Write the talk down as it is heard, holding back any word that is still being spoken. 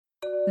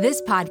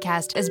This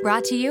podcast is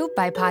brought to you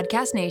by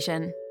Podcast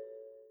Nation.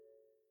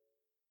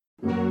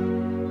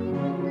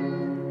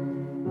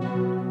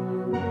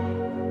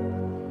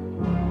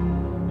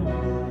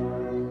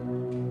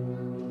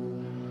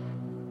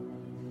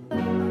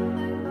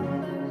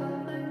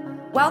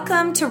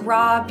 Welcome to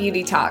Raw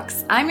Beauty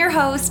Talks. I'm your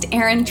host,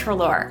 Erin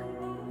Treloar.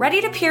 Ready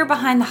to peer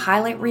behind the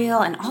highlight reel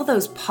and all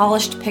those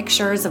polished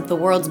pictures of the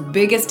world's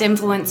biggest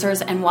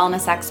influencers and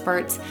wellness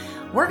experts?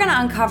 We're going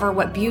to uncover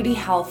what beauty,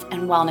 health,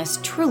 and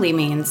wellness truly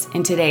means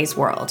in today's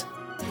world.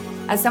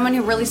 As someone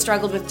who really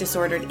struggled with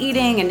disordered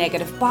eating and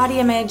negative body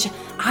image,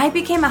 I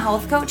became a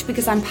health coach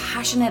because I'm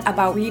passionate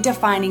about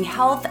redefining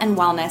health and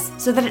wellness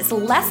so that it's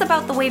less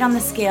about the weight on the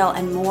scale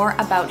and more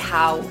about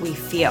how we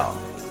feel.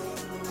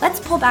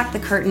 Let's pull back the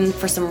curtain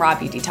for some Raw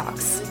Beauty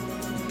Talks.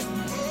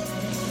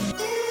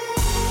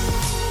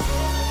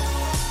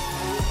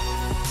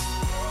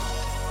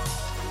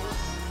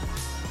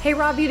 Hey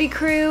Raw Beauty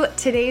crew,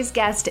 today's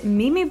guest,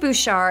 Mimi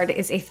Bouchard,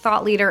 is a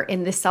thought leader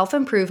in the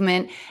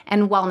self-improvement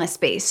and wellness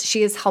space.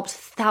 She has helped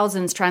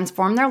thousands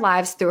transform their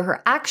lives through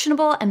her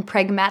actionable and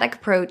pragmatic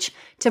approach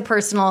to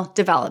personal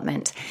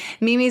development.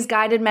 Mimi's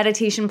guided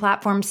meditation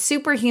platform,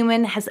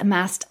 Superhuman, has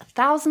amassed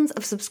thousands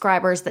of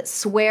subscribers that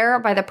swear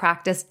by the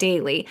practice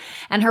daily.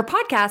 And her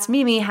podcast,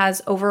 Mimi,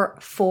 has over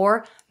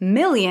 4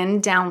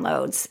 million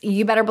downloads.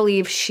 You better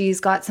believe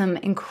she's got some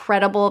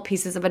incredible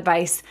pieces of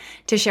advice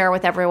to share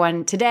with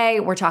everyone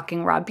today. We're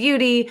talking raw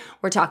beauty,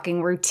 we're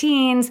talking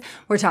routines,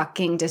 we're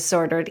talking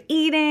disordered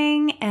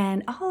eating,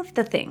 and all of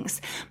the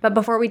things. But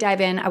before we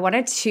dive in, I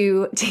wanted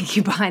to take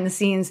you behind the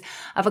scenes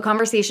of a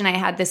conversation I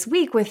had this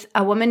week with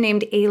a woman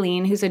named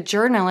Aileen, who's a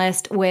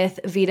journalist with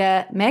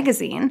Vita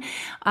Magazine,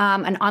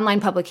 an online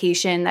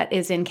publication that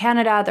is in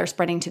Canada. They're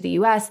spreading to the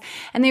US.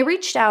 And they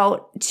reached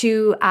out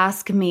to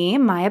ask me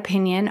my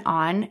opinion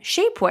on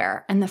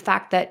shapewear and the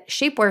fact that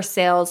shapewear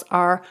sales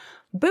are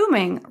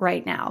booming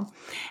right now.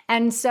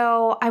 And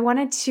so I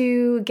wanted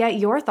to get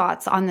your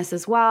thoughts on this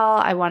as well.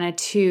 I wanted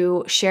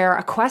to share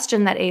a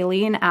question that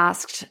Aileen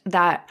asked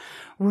that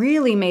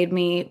really made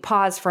me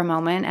pause for a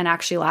moment and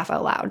actually laugh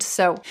out loud.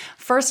 So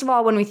first of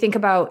all, when we think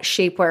about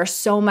shapewear,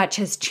 so much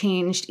has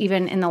changed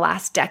even in the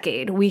last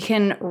decade. We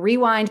can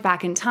rewind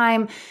back in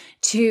time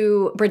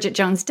to Bridget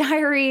Jones'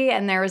 Diary,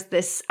 and there was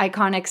this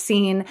iconic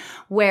scene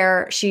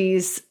where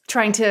she's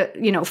trying to,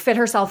 fit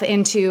herself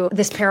into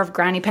this pair of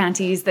granny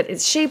panties that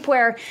is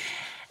shapewear.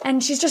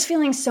 And she's just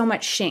feeling so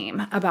much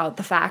shame about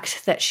the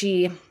fact that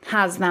she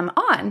has them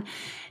on.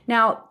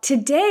 Now,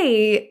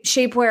 today,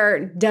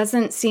 shapewear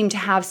doesn't seem to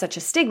have such a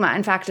stigma.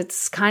 In fact,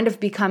 it's kind of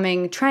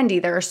becoming trendy.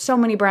 There are so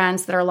many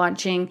brands that are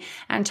launching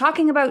and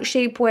talking about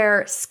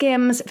shapewear.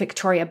 Skims,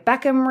 Victoria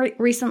Beckham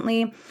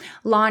recently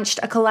launched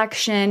a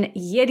collection,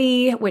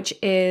 Yitty, which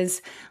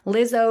is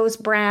Lizzo's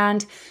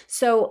brand.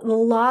 So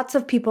lots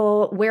of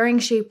people wearing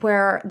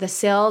shapewear. The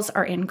sales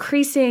are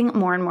increasing.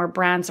 More and more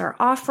brands are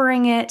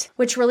offering it,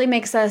 which really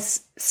makes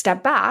us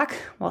step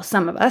back, well,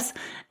 some of us,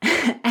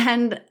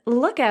 and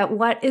look at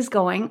what is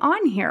going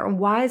on here.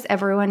 Why is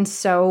everyone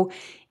so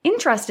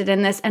interested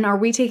in this? And are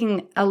we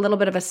taking a little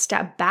bit of a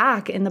step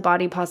back in the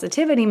body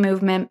positivity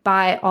movement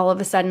by all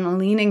of a sudden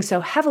leaning so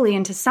heavily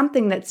into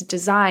something that's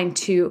designed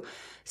to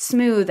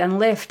smooth and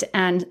lift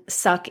and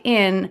suck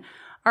in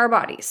our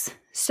bodies?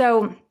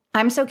 So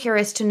I'm so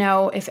curious to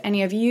know if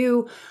any of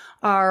you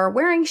are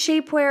wearing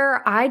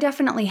shapewear. I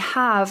definitely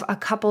have a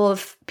couple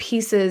of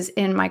pieces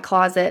in my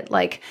closet,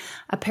 like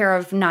a pair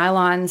of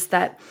nylons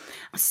that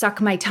suck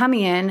my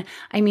tummy in.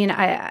 I mean,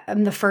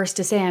 I'm the first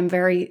to say I'm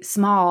very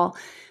small,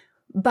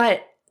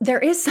 but there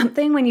is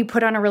something when you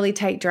put on a really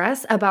tight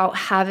dress about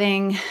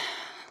having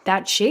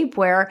that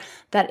shapewear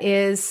that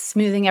is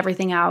smoothing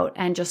everything out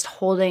and just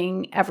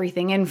holding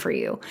everything in for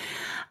you.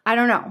 I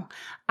don't know.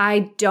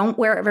 I don't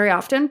wear it very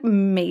often,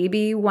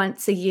 maybe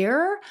once a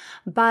year,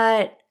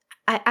 but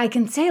I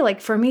can say, like,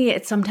 for me,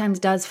 it sometimes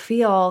does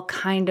feel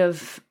kind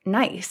of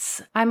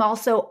nice. I'm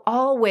also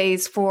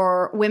always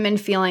for women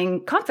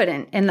feeling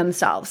confident in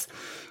themselves.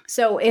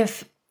 So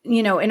if,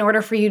 in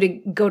order for you to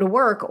go to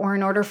work or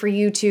in order for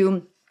you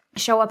to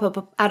show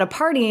up at a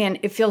party and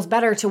it feels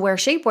better to wear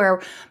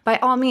shapewear, by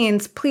all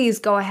means, please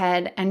go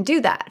ahead and do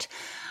that.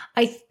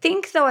 I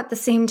think, though, at the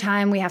same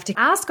time, we have to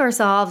ask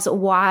ourselves,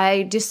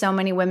 why do so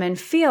many women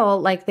feel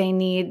like they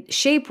need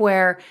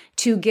shapewear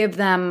to give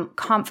them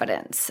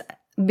confidence?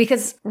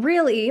 Because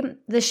really,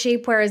 the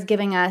shapewear is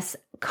giving us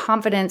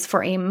confidence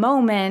for a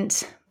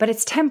moment, but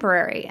it's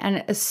temporary.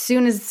 And as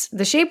soon as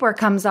the shapewear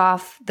comes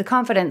off, the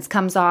confidence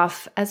comes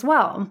off as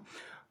well.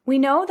 We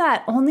know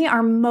that only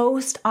our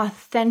most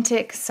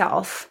authentic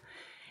self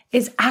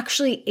is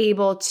actually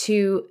able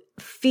to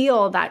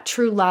feel that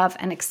true love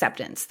and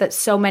acceptance that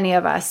so many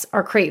of us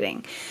are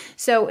craving.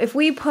 So if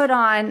we put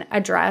on a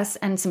dress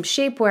and some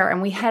shapewear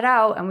and we head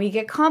out and we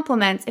get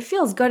compliments, it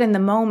feels good in the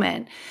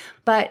moment,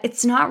 but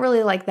it's not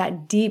really like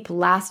that deep,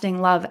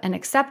 lasting love and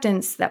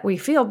acceptance that we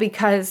feel,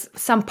 because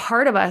some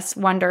part of us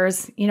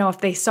wonders, if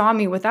they saw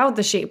me without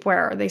the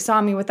shapewear or they saw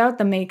me without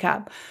the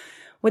makeup,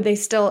 would they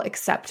still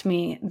accept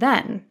me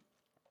then?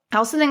 I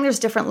also think there's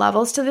different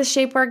levels to this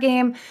shapewear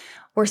game.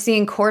 We're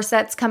seeing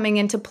corsets coming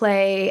into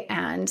play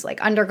and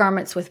like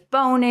undergarments with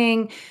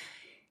boning.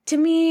 To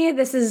me,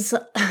 this is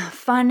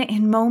fun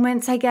in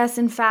moments, I guess,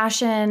 in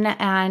fashion.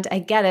 And I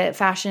get it.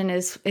 Fashion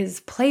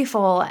is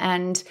playful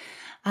and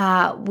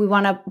we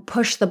want to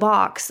push the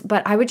box.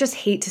 But I would just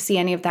hate to see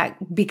any of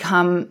that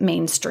become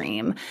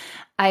mainstream.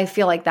 I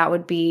feel like that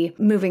would be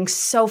moving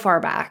so far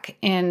back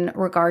in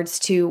regards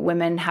to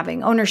women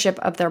having ownership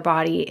of their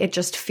body. It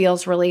just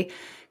feels really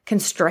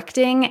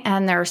constricting.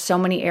 And there are so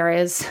many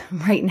areas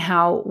right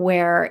now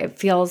where it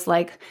feels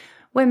like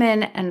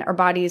women and our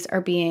bodies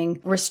are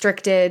being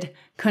restricted,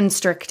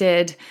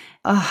 constricted.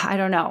 I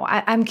don't know.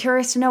 I'm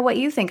curious to know what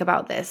you think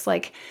about this.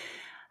 Like,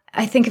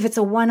 I think if it's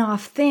a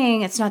one-off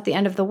thing, it's not the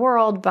end of the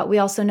world, but we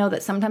also know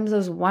that sometimes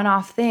those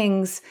one-off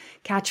things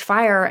catch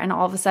fire and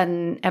all of a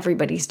sudden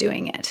everybody's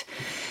doing it.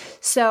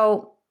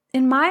 So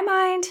in my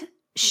mind,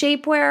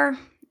 shapewear,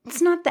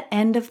 it's not the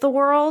end of the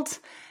world.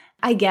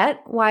 I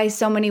get why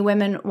so many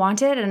women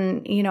want it.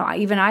 And,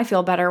 even I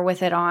feel better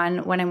with it on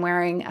when I'm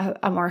wearing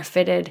a more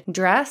fitted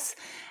dress.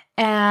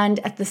 And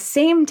at the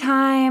same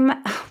time,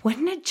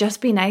 wouldn't it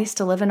just be nice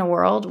to live in a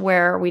world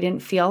where we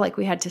didn't feel like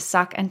we had to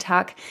suck and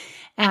tuck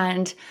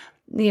and,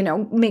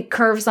 make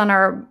curves on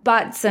our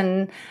butts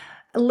and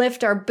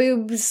lift our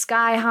boobs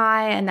sky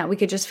high, and that we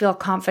could just feel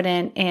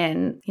confident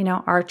in,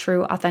 our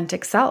true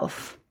authentic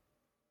self.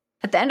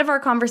 At the end of our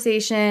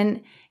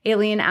conversation,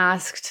 Aileen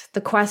asked the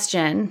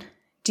question,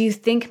 do you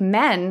think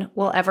men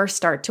will ever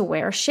start to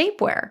wear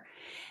shapewear?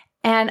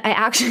 And I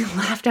actually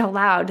laughed out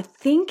loud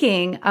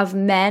thinking of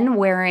men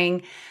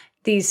wearing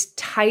these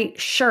tight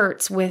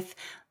shirts with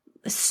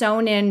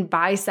sewn in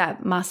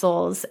bicep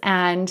muscles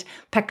and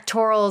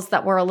pectorals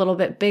that were a little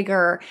bit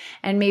bigger,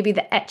 and maybe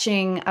the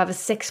etching of a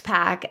six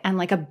pack and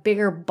like a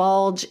bigger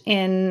bulge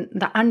in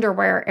the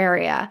underwear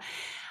area.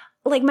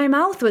 Like my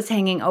mouth was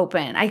hanging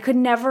open. I could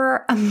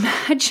never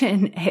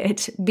imagine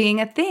it being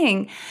a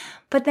thing.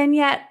 But then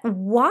yet,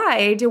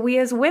 why do we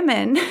as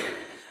women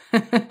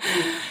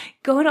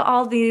go to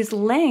all these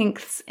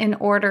lengths in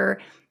order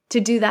to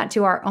do that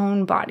to our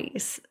own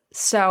bodies?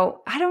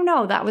 So I don't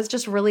know. That was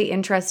just really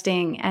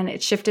interesting. And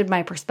it shifted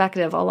my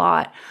perspective a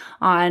lot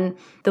on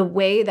the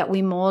way that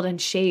we mold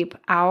and shape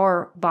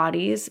our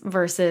bodies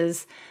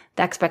versus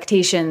the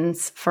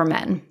expectations for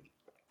men.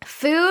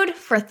 Food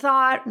for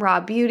thought, raw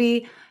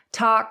beauty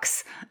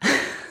talks.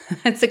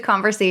 It's a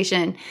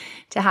conversation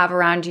to have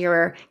around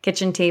your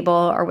kitchen table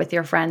or with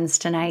your friends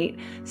tonight.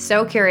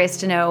 So curious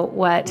to know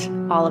what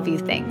all of you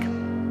think.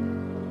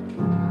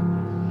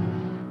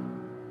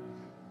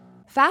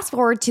 Fast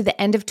forward to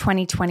the end of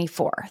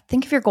 2024.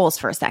 Think of your goals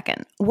for a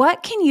second.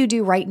 What can you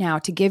do right now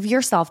to give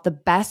yourself the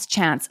best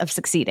chance of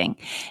succeeding?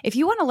 If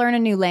you want to learn a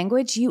new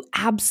language, you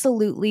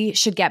absolutely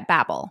should get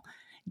Babbel.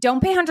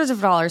 Don't pay hundreds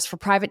of dollars for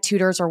private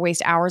tutors or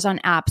waste hours on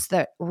apps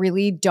that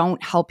really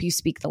don't help you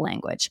speak the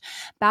language.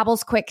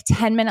 Babbel's quick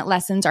 10-minute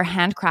lessons are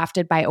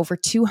handcrafted by over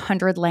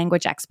 200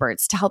 language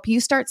experts to help you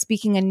start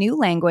speaking a new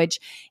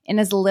language in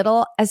as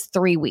little as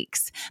 3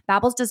 weeks.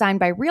 Babbel's designed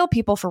by real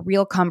people for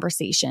real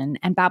conversation,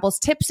 and Babbel's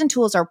tips and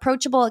tools are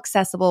approachable,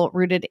 accessible,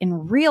 rooted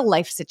in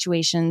real-life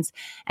situations,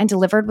 and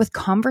delivered with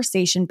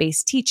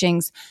conversation-based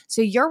teachings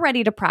so you're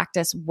ready to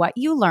practice what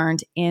you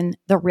learned in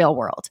the real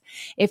world.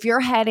 If you're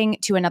heading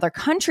to another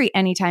country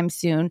anytime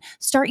soon,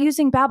 start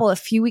using Babbel a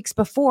few weeks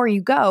before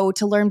you go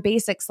to learn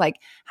basics like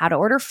how to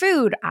order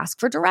food, ask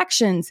for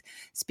directions,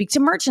 speak to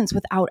merchants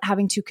without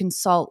having to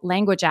consult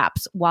language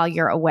apps while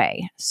you're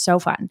away. So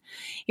fun.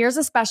 Here's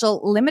a special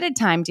limited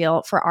time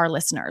deal for our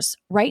listeners.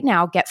 Right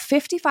now, get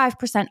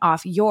 55%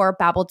 off your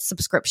Babbel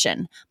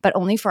subscription, but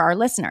only for our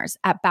listeners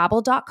at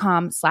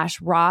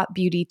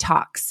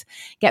babbel.com/rawbeautytalks.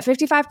 Get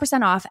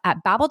 55% off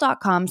at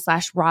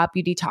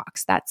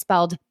babbel.com/rawbeautytalks. That's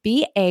spelled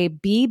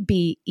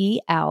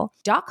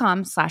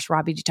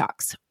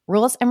babbel.com/rawbeautytalks.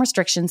 Rules and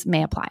restrictions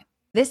may apply.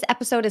 This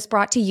episode is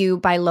brought to you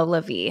by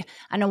Lola V,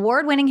 an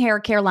award-winning hair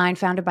care line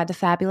founded by the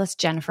fabulous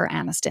Jennifer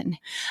Aniston.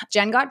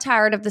 Jen got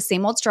tired of the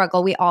same old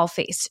struggle we all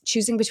face,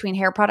 choosing between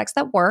hair products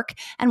that work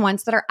and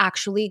ones that are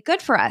actually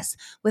good for us.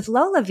 With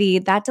Lola V,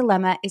 that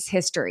dilemma is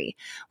history.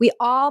 We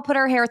all put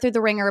our hair through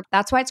the ringer.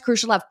 That's why it's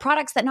crucial to have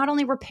products that not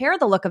only repair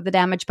the look of the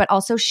damage, but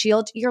also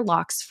shield your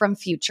locks from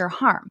future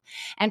harm.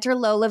 Enter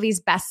Lola V's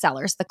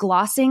bestsellers, the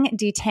Glossing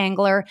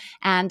Detangler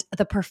and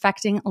the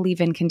Perfecting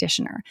Leave-In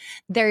Conditioner.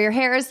 They're your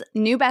hair's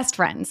new best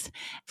friends.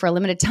 For a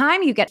limited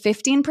time, you get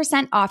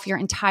 15% off your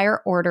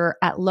entire order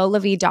at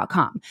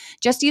lolav.com.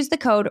 Just use the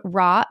code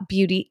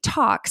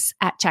RAWBEAUTYTALKS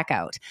at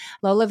checkout.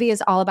 Lola V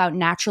is all about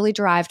naturally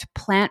derived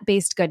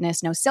plant-based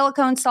goodness, no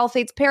silicones,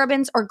 sulfates,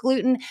 parabens, or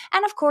gluten,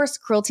 and of course,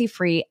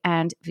 cruelty-free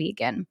and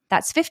vegan.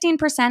 That's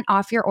 15%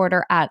 off your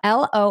order at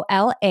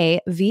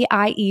LOLAVIE.com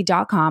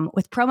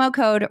with promo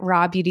code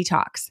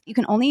RAWBEAUTYTALKS. You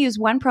can only use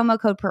one promo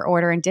code per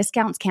order and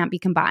discounts can't be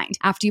combined.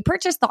 After you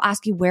purchase, they'll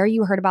ask you where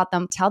you heard about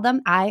them. Tell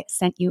them I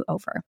sent you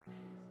over.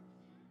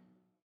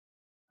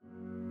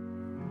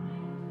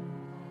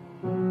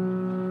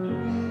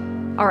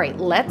 All right,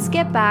 let's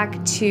get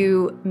back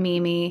to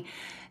Mimi.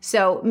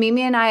 So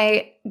Mimi and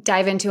I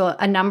dive into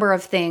a number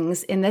of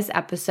things in this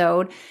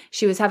episode.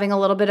 She was having a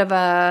little bit of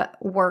a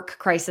work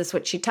crisis,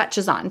 which she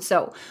touches on.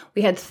 So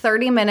we had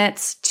 30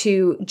 minutes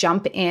to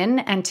jump in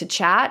and to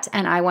chat.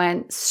 And I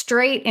went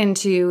straight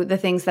into the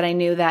things that I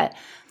knew that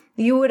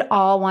you would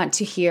all want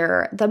to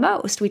hear the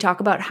most. We talk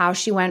about how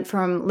she went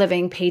from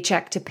living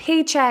paycheck to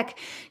paycheck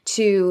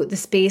to the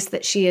space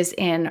that she is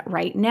in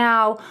right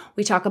now.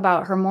 We talk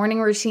about her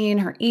morning routine,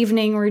 her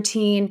evening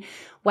routine,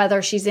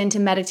 whether she's into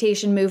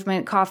meditation,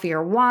 movement, coffee,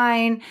 or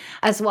wine,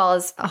 as well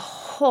as a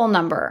whole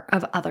number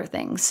of other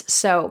things.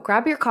 So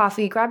grab your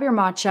coffee, grab your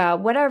matcha,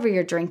 whatever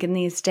you're drinking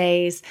these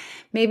days.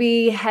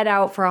 Maybe head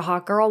out for a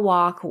hot girl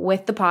walk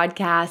with the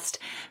podcast.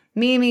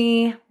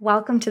 Mimi,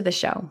 welcome to the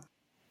show.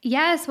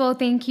 Yes. Well,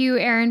 thank you,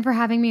 Erin, for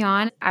having me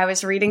on. I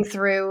was reading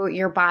through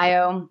your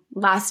bio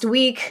last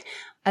week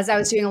as I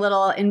was doing a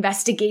little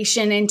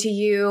investigation into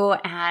you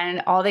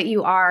and all that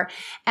you are.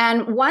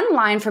 And one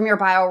line from your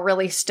bio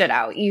really stood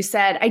out. You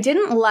said, I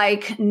didn't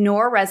like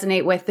nor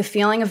resonate with the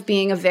feeling of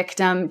being a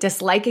victim,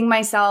 disliking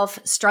myself,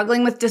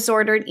 struggling with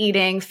disordered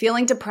eating,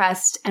 feeling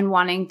depressed, and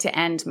wanting to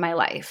end my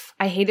life.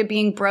 I hated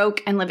being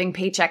broke and living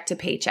paycheck to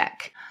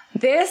paycheck.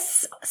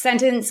 This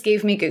sentence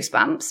gave me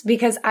goosebumps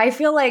because I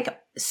feel like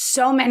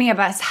so many of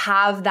us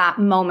have that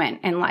moment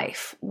in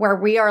life where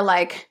we are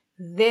like,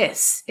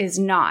 this is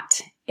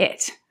not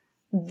it.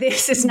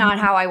 This is not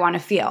how I want to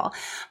feel.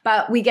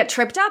 But we get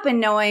tripped up in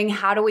knowing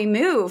how do we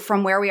move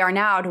from where we are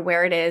now to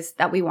where it is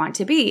that we want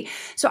to be.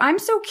 So I'm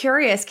so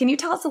curious. Can you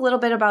tell us a little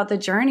bit about the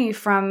journey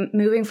from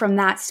moving from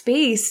that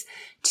space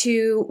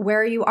to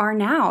where you are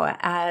now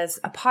as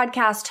a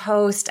podcast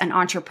host, an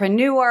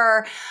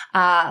entrepreneur,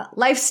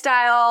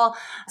 lifestyle,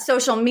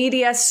 social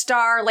media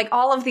star, like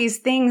all of these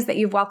things that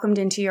you've welcomed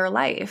into your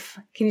life?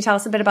 Can you tell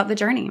us a bit about the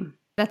journey?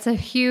 That's a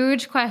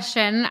huge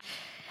question.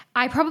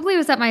 I probably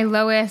was at my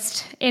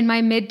lowest in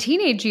my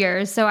mid-teenage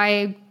years. So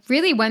I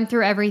really went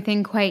through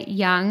everything quite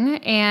young,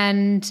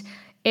 and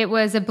it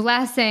was a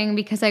blessing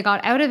because I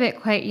got out of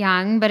it quite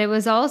young, but it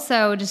was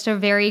also just a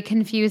very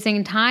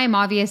confusing time.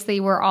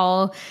 Obviously, we're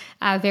all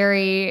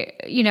very,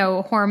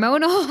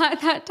 hormonal at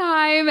that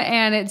time,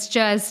 and it's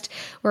just,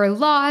 we're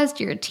lost,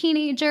 you're a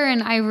teenager,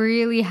 and I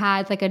really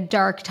had like a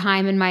dark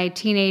time in my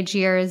teenage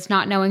years,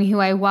 not knowing who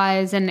I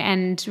was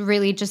and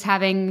really just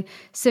having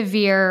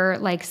severe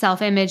like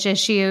self-image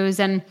issues.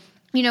 And,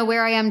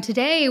 where I am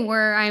today,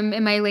 where I'm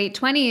in my late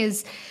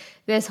 20s,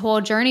 this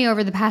whole journey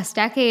over the past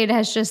decade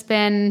has just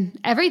been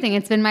everything.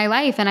 It's been my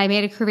life, and I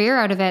made a career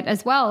out of it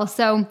as well.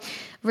 So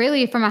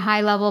really from a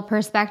high level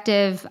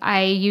perspective,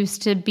 I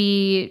used to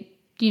be,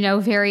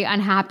 very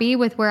unhappy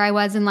with where I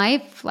was in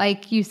life.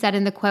 Like you said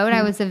in the quote,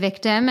 I was a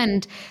victim,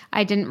 and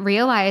I didn't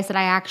realize that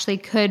I actually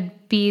could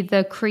be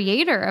the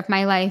creator of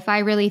my life. I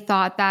really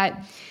thought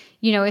that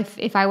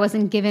if I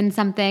wasn't given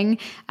something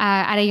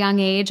at a young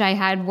age, I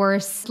had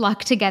worse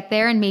luck to get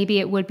there, and maybe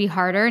it would be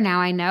harder. Now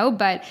I know,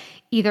 but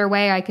either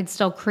way, I could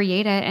still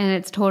create it, and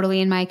it's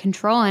totally in my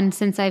control. And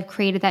since I've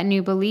created that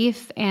new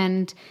belief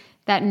and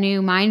that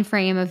new mind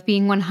frame of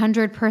being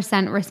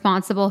 100%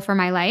 responsible for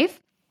my life,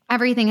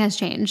 everything has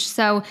changed.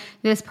 So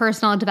this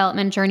personal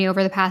development journey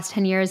over the past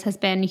 10 years has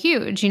been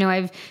huge.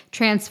 I've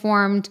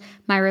transformed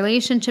my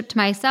relationship to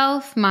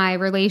myself, my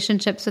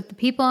relationships with the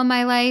people in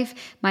my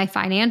life, my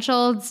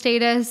financial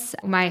status,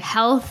 my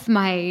health,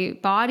 my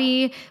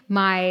body,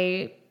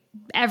 my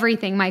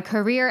everything, my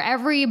career,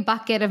 every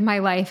bucket of my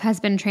life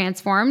has been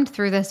transformed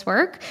through this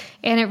work.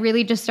 And it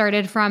really just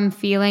started from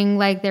feeling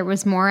like there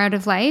was more out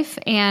of life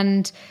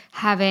and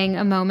having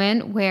a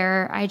moment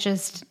where I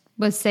just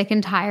was sick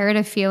and tired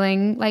of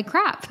feeling like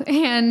crap.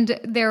 And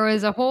there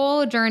was a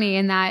whole journey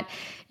in that,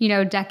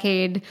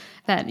 decade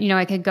that,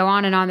 I could go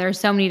on and on. There's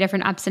so many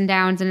different ups and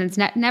downs, and it's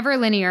never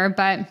linear,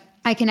 but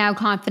I can now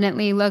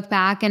confidently look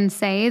back and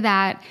say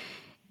that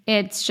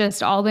it's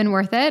just all been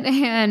worth it.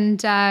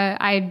 And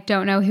I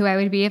don't know who I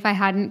would be if I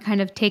hadn't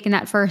kind of taken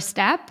that first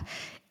step.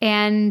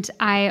 And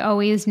I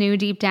always knew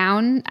deep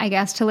down, I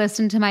guess, to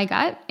listen to my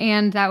gut.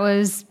 And that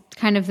was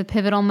kind of the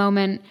pivotal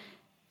moment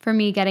for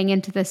me getting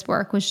into this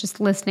work, was just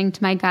listening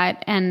to my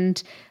gut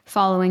and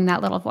following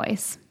that little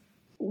voice.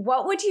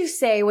 What would you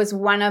say was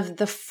one of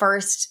the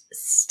first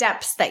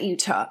steps that you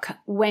took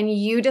when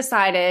you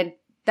decided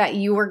that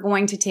you were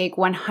going to take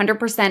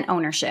 100%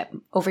 ownership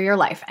over your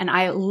life? And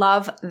I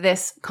love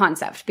this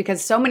concept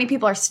because so many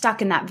people are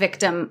stuck in that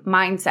victim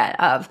mindset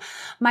of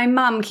my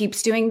mom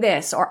keeps doing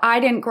this, or I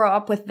didn't grow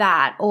up with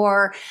that,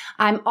 or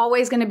I'm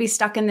always going to be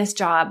stuck in this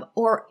job,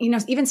 or,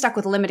 even stuck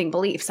with limiting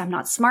beliefs. I'm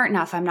not smart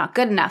enough. I'm not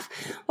good enough.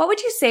 What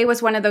would you say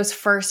was one of those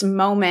first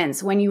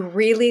moments when you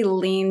really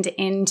leaned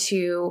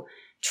into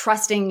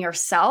trusting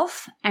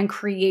yourself and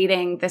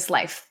creating this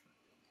life?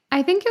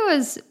 I think it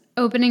was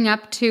opening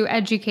up to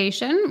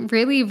education,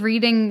 really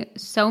reading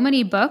so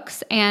many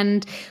books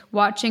and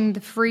watching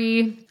the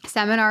free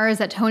seminars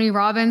that Tony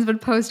Robbins would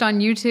post on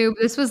YouTube.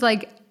 This was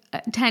like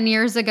 10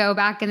 years ago,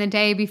 back in the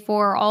day,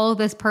 before all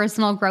this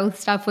personal growth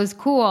stuff was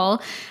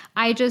cool,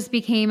 I just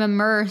became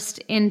immersed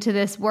into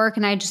this work,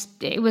 and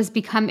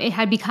it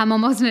had become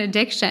almost an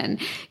addiction,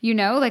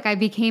 like I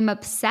became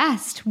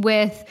obsessed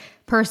with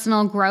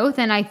personal growth.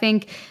 And I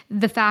think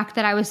the fact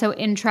that I was so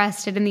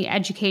interested in the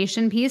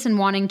education piece and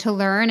wanting to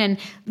learn and,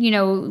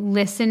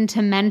 listen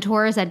to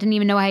mentors that didn't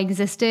even know I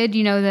existed,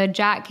 the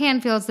Jack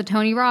Canfields, the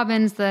Tony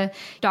Robbins, the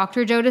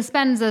Dr. Joe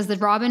Dispenzas, the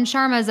Robin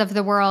Sharmas of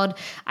the world,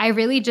 I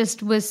really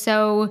just was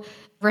so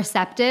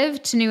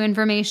receptive to new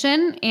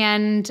information.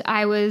 And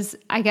I was,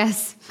 I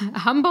guess,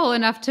 humble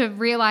enough to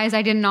realize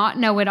I did not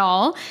know it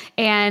all.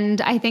 And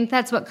I think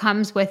that's what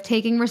comes with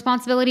taking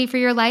responsibility for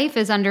your life,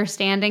 is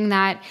understanding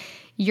that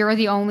you're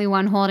the only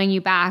one holding you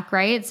back,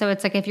 right? So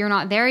it's like, if you're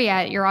not there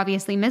yet, you're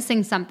obviously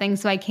missing something.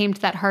 So I came to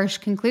that harsh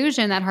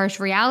conclusion, that harsh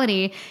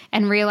reality,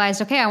 and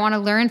realized, okay, I want to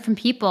learn from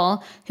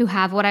people who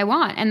have what I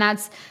want. And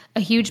that's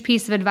a huge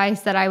piece of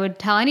advice that I would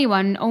tell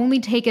anyone.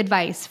 Only take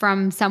advice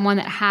from someone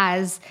that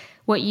has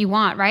what you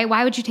want, right?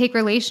 Why would you take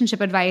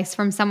relationship advice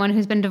from someone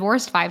who's been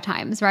divorced 5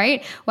 times,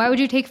 right? Why would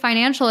you take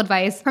financial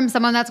advice from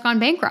someone that's gone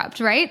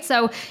bankrupt, right?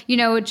 So,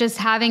 just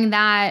having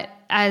that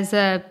as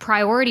a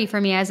priority for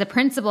me, as a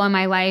principle in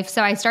my life.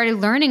 So I started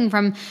learning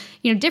from,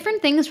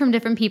 different things from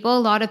different people.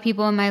 A lot of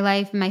people in my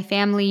life, in my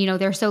family,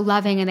 they're so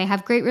loving and they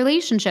have great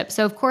relationships.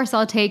 So of course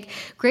I'll take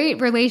great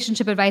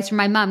relationship advice from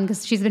my mom,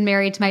 because she's been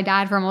married to my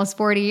dad for almost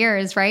 40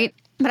 years, right?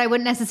 But I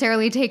wouldn't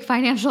necessarily take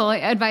financial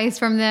advice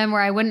from them,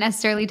 or I wouldn't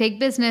necessarily take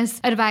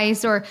business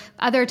advice or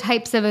other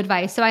types of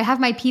advice. So I have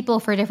my people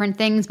for different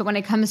things. But when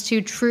it comes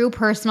to true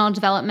personal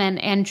development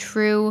and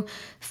true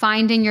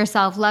finding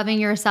yourself, loving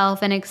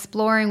yourself, and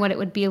exploring what it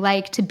would be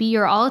like to be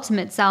your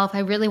ultimate self, I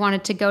really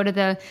wanted to go to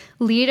the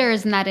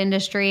leaders in that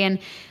industry. And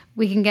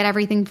we can get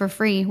everything for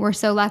free. We're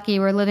so lucky.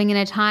 We're living in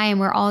a time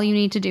where all you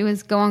need to do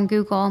is go on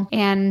Google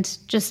and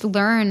just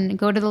learn,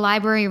 go to the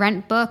library,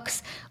 rent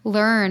books,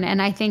 learn.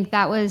 And I think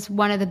that was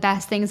one of the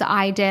best things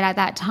I did at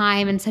that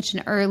time, in such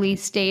an early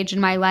stage in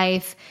my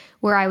life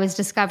where I was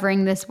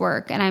discovering this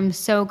work. And I'm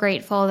so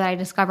grateful that I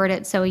discovered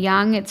it so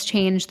young. It's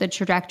changed the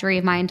trajectory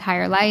of my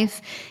entire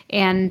life,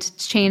 and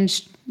it's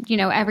changed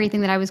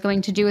everything that I was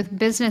going to do with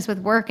business, with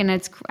work. And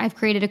I've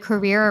created a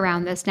career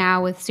around this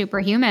now with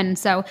Superhuman.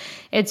 So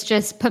it's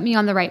just put me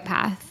on the right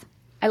path.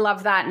 I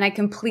love that. And I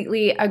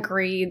completely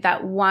agree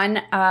that one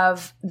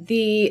of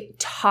the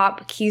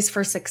top keys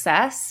for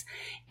success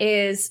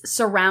is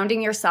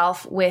surrounding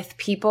yourself with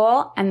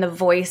people and the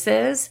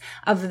voices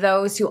of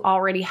those who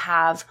already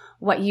have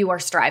what you are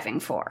striving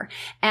for.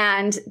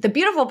 And the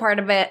beautiful part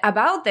of it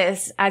about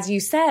this, as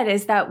you said,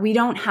 is that we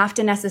don't have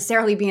to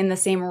necessarily be in the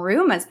same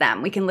room as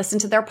them. We can listen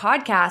to their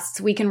podcasts.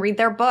 We can read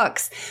their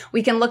books.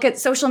 We can look at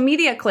social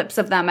media clips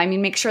of them. I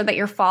mean, make sure that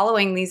you're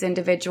following these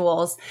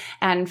individuals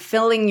and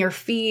filling your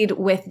feed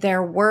with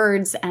their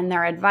words and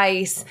their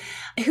advice.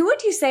 Who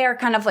would you say are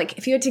kind of like,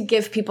 if you had to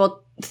give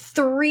people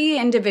 3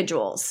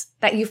 individuals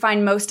that you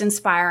find most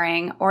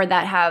inspiring or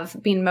that have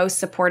been most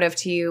supportive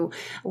to you,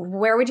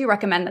 where would you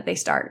recommend that they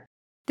start?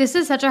 This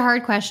is such a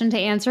hard question to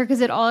answer, because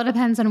it all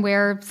depends on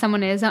where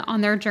someone is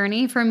on their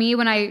journey. For me,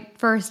 when I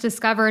first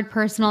discovered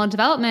personal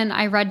development,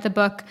 I read the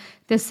book,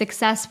 The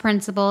Success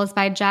Principles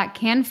by Jack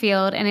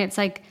Canfield, and it's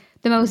like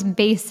the most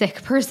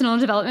basic personal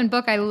development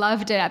book. I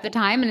loved it at the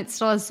time, and it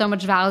still has so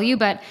much value.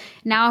 But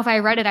now if I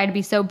read it, I'd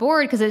be so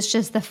bored, because it's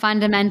just the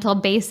fundamental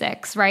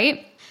basics,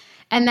 right?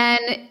 And then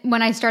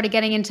when I started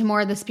getting into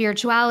more of the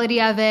spirituality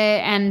of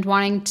it and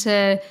wanting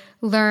to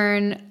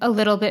learn a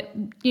little bit,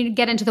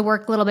 get into the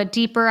work a little bit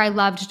deeper, I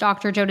loved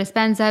Dr. Joe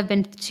Dispenza. I've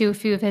been to a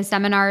few of his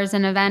seminars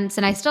and events,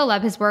 and I still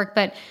love his work,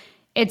 but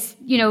it's,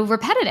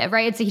 repetitive,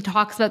 right? He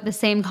talks about the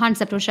same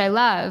concept, which I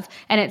love.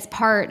 And it's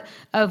part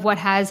of what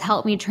has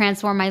helped me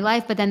transform my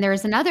life. But then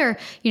there's another,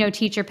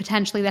 teacher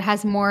potentially that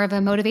has more of a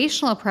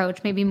motivational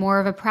approach, maybe more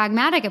of a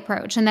pragmatic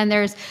approach. And then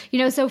there's,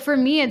 so for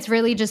me, it's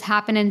really just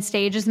happened in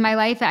stages in my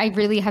life. I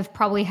really have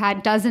probably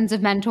had dozens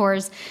of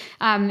mentors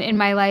in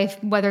my life,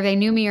 whether they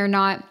knew me or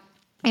not.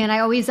 And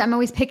I'm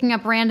always picking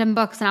up random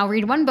books, and I'll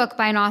read one book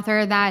by an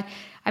author that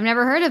I've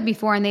never heard of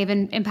before, and they've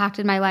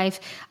impacted my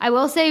life. I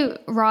will say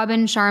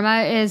Robin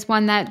Sharma is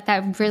one that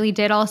really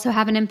did also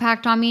have an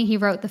impact on me. He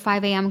wrote the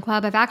 5 a.m.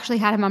 Club. I've actually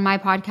had him on my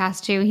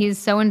podcast too. He's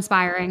so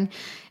inspiring.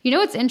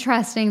 What's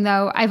interesting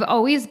though? I've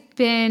always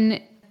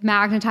been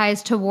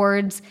magnetized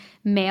towards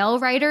male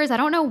writers. I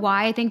don't know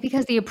why. I think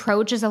because the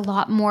approach is a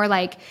lot more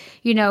like,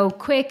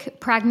 quick,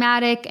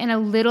 pragmatic, and a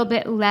little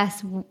bit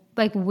less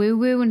like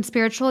woo-woo and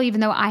spiritual,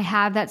 even though I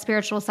have that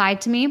spiritual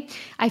side to me.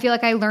 I feel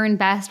like I learn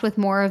best with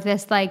more of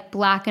this like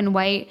black and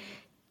white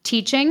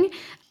teaching.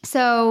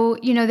 So,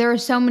 there are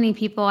so many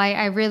people.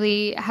 I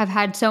really have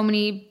had so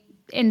many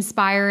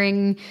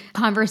inspiring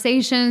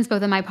conversations,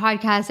 both on my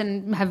podcast,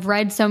 and have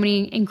read so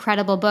many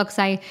incredible books.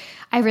 I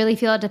really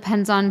feel it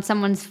depends on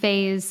someone's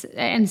phase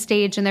and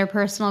stage in their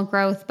personal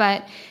growth.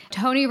 But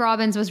Tony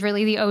Robbins was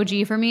really the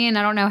OG for me. And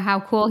I don't know how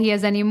cool he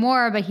is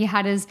anymore, but he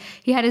had his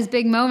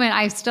big moment.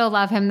 I still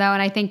love him though.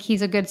 And I think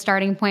he's a good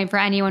starting point for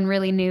anyone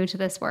really new to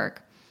this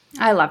work.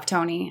 I love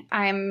Tony.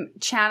 I'm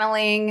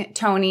channeling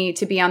Tony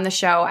to be on the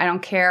show. I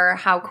don't care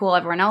how cool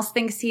everyone else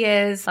thinks he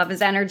is. Love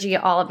his energy,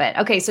 all of it.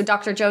 Okay, so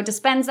Dr. Joe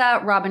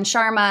Dispenza, Robin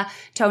Sharma,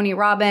 Tony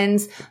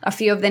Robbins, a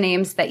few of the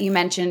names that you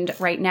mentioned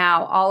right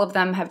now, all of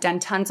them have done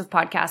tons of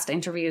podcast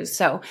interviews,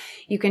 so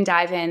you can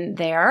dive in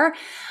there.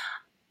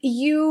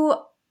 You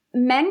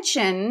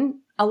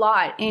mention a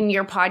lot in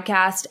your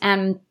podcast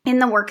and in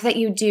the work that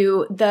you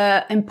do,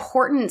 the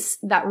importance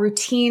that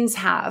routines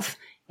have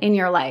in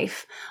your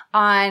life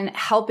on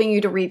helping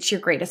you to reach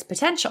your greatest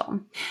potential.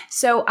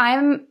 So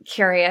I'm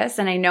curious,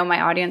 and I know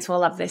my audience will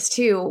love this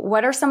too.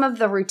 What are some of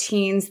the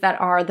routines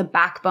that are the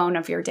backbone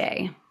of your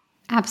day?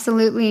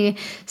 Absolutely.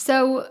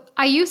 So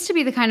I used to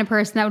be the kind of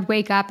person that would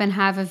wake up and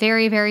have a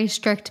very, very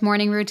strict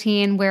morning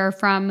routine where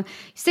from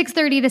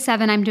 6:30 to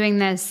 7, I'm doing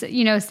this, 7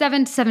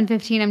 to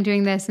 7:15, I'm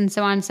doing this, and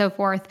so on and so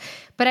forth.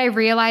 But I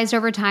realized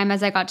over time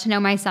as I got to know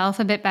myself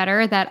a bit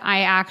better that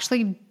I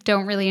actually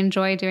don't really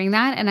enjoy doing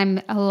that. And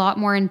I'm a lot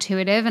more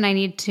intuitive and I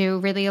need to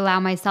really allow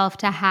myself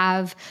to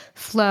have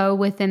flow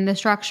within the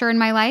structure in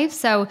my life.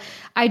 So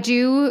I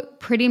do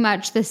pretty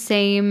much the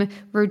same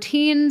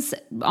routines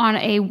on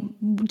a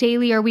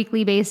daily or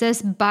weekly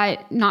basis,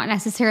 but not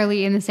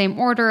necessarily in the same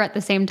order at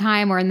the same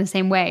time or in the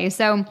same way.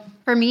 So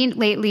for me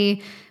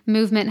lately,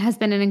 movement has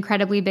been an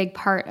incredibly big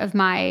part of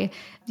my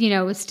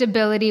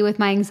stability with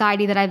my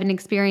anxiety that I've been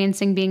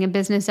experiencing being a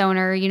business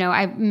owner.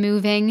 I'm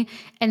moving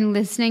and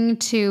listening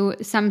to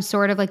some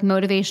sort of like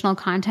motivational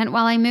content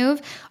while I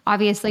move.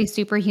 Obviously,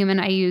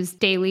 Superhuman I use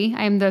daily.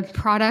 I'm the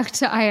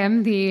product. I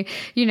am the,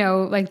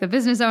 the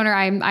business owner.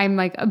 I'm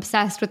like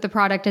obsessed with the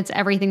product. It's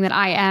everything that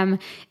I am.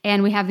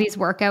 And we have these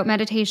workout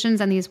meditations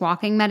and these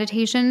walking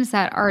meditations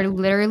that are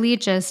literally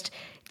just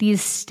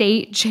these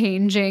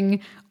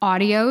state-changing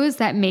audios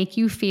that make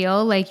you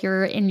feel like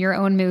you're in your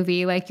own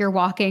movie, like you're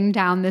walking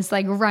down this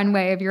like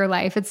runway of your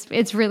life.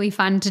 It's really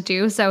fun to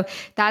do. So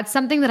that's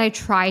something that I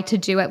try to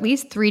do at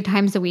least 3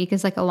 times a week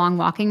is like a long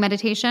walking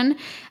meditation.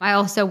 I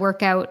also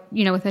work out,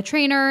 with a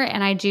trainer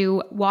and I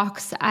do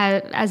walks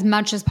as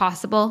much as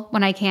possible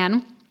when I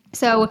can.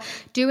 So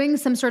doing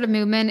some sort of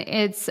movement,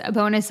 it's a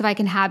bonus if I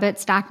can habit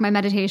stack my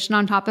meditation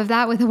on top of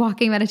that with a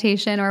walking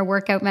meditation or a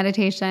workout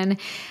meditation.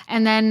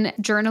 And then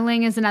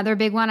journaling is another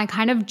big one. I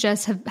kind of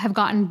just have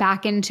gotten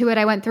back into it.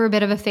 I went through a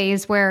bit of a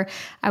phase where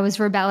I was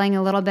rebelling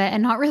a little bit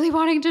and not really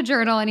wanting to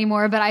journal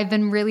anymore, but I've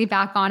been really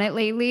back on it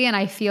lately and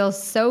I feel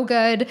so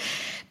good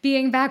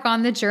being back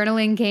on the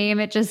journaling game.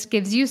 It just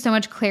gives you so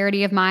much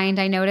clarity of mind.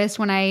 I noticed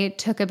when I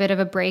took a bit of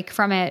a break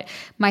from it,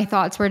 my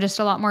thoughts were just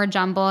a lot more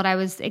jumbled. I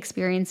was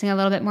experiencing a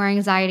little bit more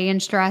anxiety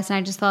and stress, and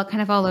I just felt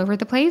kind of all over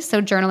the place. So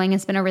journaling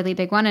has been a really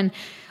big one. And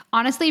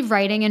honestly,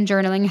 writing and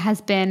journaling has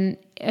been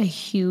a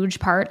huge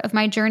part of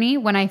my journey.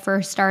 When I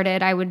first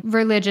started, I would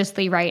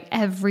religiously write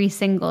every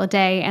single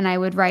day, and I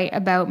would write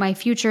about my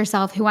future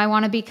self, who I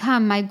want to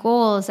become, my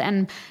goals,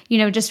 and,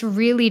 just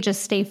really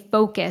just stay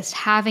focused.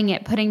 Having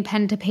it, putting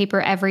pen to paper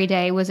every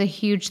day was a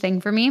huge thing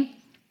for me.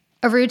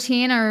 A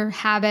routine or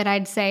habit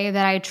I'd say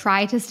that I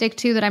try to stick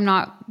to that I'm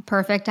not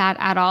perfect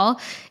at all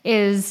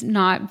is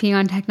not being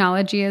on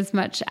technology as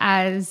much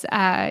as,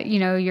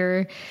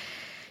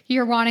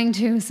 you're wanting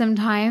to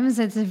sometimes.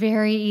 It's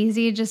very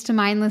easy just to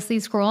mindlessly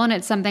scroll, and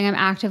it's something I'm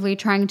actively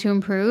trying to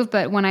improve.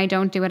 But when I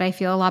don't do it, I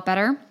feel a lot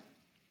better.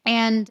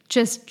 And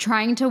just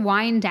trying to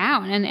wind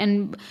down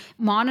and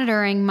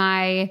monitoring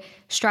my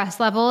stress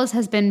levels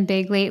has been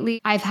big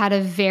lately. I've had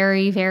a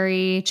very,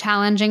 very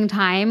challenging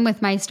time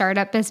with my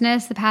startup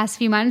business the past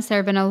few months. There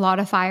have been a lot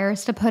of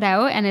fires to put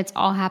out, and it's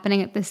all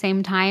happening at the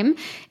same time.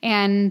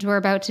 And we're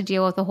about to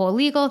deal with the whole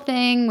legal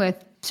thing with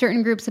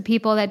certain groups of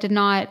people that did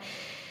not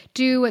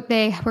do what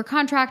they were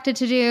contracted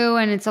to do.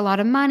 And it's a lot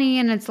of money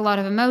and it's a lot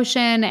of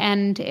emotion.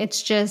 And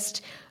it's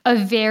just a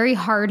very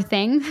hard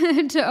thing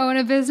to own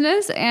a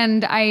business.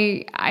 And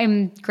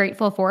I'm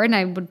grateful for it. And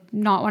I would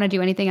not want to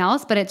do anything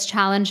else, but it's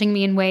challenging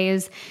me in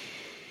ways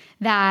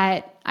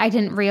that I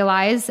didn't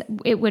realize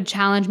it would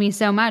challenge me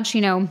so much.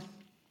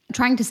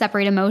 Trying to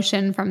separate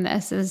emotion from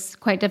this is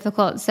quite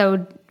difficult.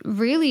 So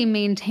really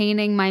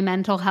maintaining my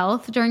mental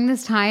health during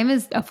this time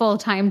is a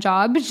full-time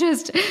job,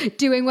 just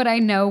doing what I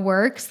know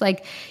works.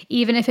 Like,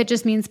 even if it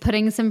just means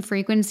putting some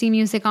frequency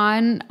music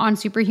on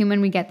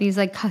Superhuman, we get these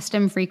like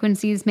custom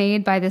frequencies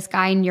made by this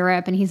guy in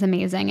Europe, and he's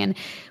amazing. And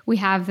we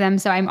have them.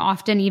 So I'm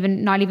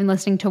often not even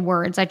listening to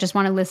words. I just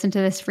want to listen to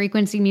this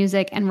frequency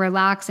music and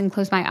relax and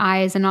close my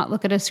eyes and not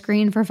look at a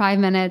screen for 5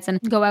 minutes and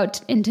go out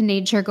into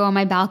nature, go on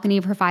my balcony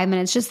for 5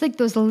 minutes, just like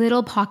those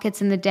little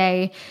pockets in the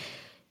day.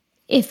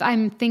 If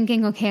I'm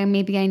thinking, okay,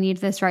 maybe I need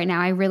this right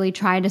now, I really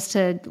try just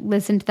to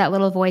listen to that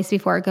little voice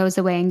before it goes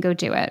away and go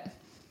do it.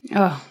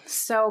 Oh,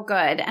 so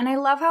good. And I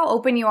love how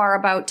open you are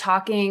about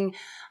talking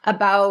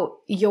about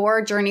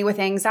your journey with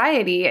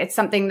anxiety. It's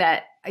something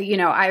that,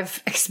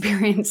 I've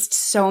experienced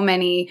so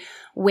many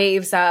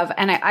waves of.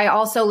 And I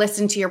also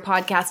listened to your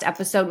podcast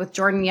episode with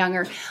Jordan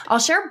Younger. I'll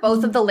share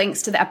both of the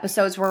links to the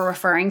episodes we're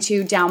referring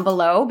to down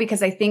below,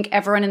 because I think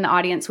everyone in the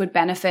audience would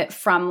benefit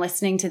from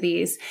listening to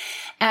these.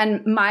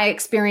 And my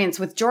experience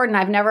with Jordan,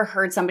 I've never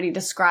heard somebody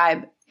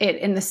describe it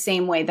in the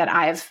same way that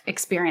I've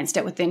experienced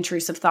it with the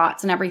intrusive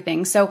thoughts and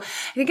everything. So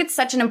I think it's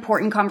such an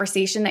important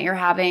conversation that you're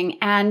having.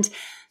 And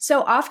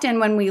so often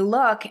when we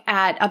look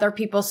at other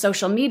people's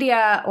social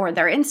media or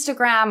their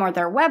Instagram or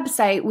their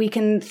website, we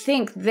can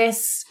think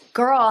this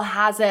girl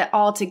has it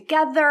all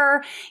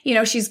together. You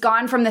know, she's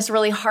gone from this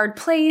really hard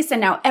place and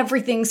now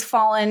everything's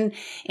fallen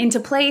into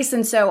place.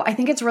 And so I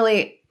think it's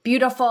really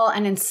beautiful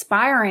and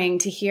inspiring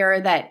to hear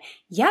that,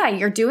 yeah,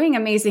 you're doing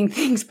amazing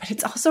things, but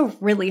it's also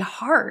really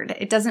hard.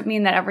 It doesn't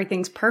mean that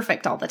everything's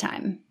perfect all the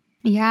time.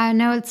 Yeah,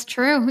 no, it's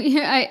true.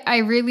 I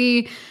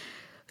really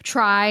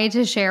try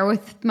to share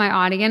with my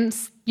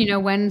audience, you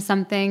know, when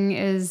something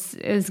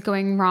is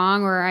going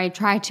wrong, or I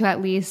try to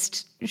at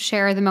least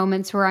share the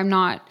moments where I'm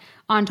not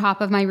on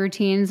top of my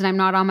routines and I'm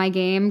not on my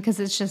game, because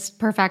it's just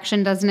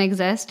perfection doesn't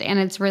exist. And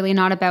it's really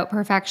not about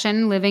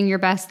perfection. Living your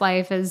best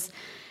life is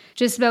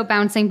just about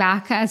bouncing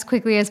back as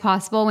quickly as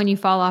possible when you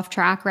fall off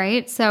track,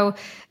 right? So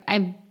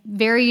I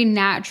very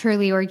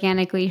naturally,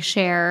 organically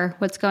share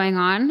what's going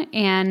on.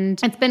 And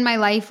it's been my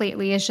life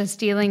lately, is just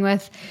dealing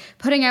with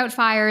putting out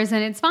fires.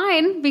 And it's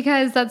fine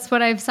because that's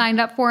what I've signed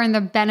up for. And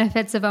the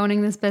benefits of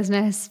owning this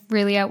business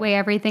really outweigh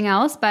everything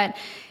else. But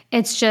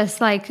it's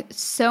just like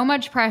so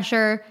much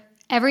pressure,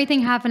 everything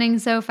happening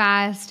so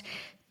fast,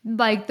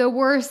 like the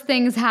worst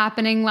things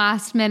happening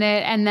last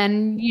minute, and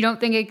then you don't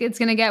think it's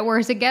going to get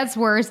worse. It gets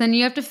worse, and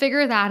you have to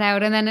figure that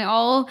out. And then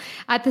all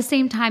at the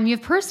same time, you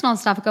have personal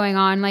stuff going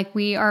on. Like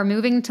we are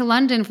moving to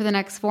London for the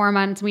next 4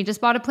 months. We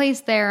just bought a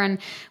place there, and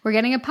we're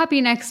getting a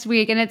puppy next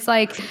week. And it's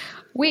like,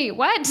 wait,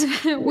 what?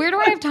 Where do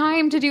I have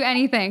time to do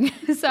anything?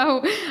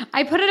 So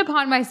I put it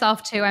upon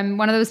myself too. I'm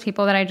one of those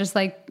people that I just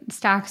like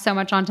stack so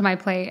much onto my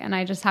plate, and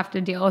I just have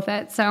to deal with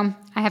it. So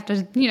I have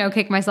to, you know,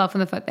 kick myself in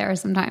the foot there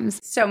sometimes.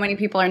 So many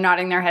people are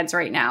nodding their heads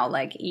right now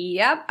like,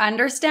 yep,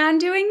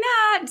 understand doing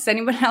that. Does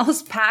anyone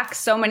else pack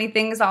so many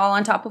things all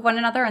on top of one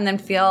another and then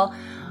feel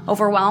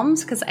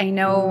overwhelmed? Because I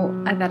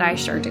know that I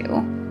sure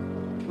do.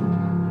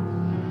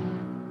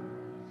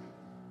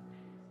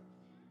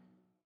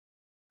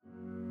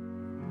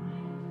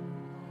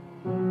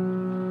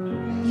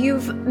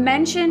 You've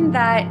mentioned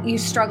that you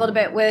struggled a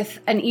bit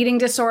with an eating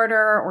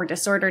disorder or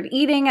disordered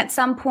eating at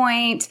some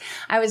point.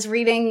 I was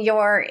reading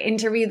your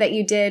interview that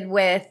you did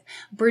with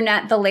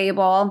Brunette the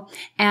Label,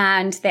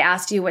 and they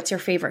asked you what's your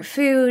favorite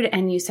food,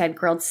 and you said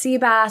grilled sea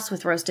bass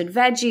with roasted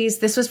veggies.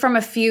 This was from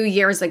a few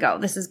years ago.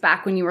 This is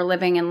back when you were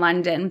living in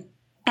London.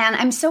 And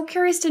I'm so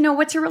curious to know,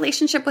 what's your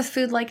relationship with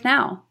food like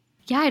now?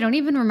 Yeah, I don't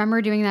even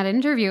remember doing that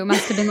interview. It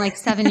must have been like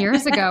 7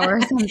 years ago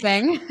or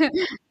something.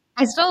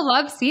 I still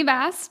love sea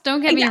bass.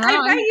 Don't get me wrong.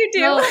 I bet you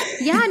do.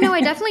 Well,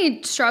 I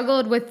definitely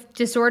struggled with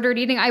disordered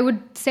eating. I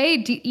would say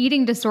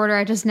eating disorder.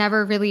 I just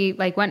never really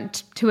like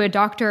went to a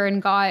doctor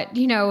and got,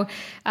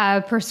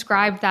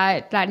 prescribed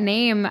that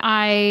name.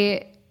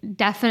 I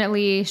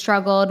definitely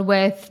struggled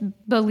with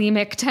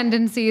bulimic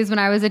tendencies when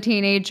I was a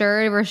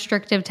teenager,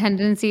 restrictive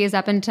tendencies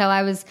up until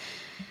I was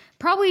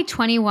probably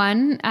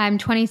 21. I'm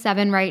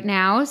 27 right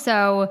now.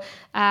 So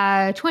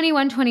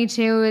 21,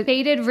 22, it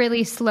faded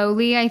really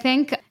slowly, I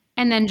think.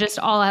 And then just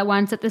all at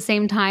once at the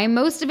same time.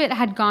 Most of it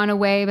had gone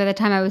away by the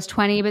time I was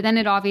 20, but then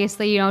it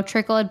obviously,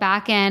 trickled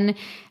back in.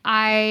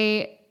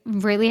 I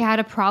really had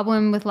a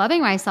problem with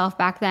loving myself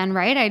back then,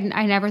 right?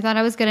 I never thought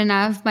I was good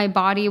enough. My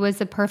body was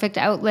the perfect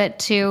outlet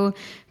to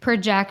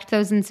project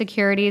those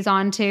insecurities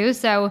onto.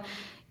 So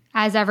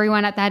as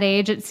everyone at that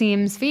age, it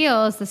seems,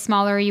 feels, the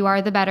smaller you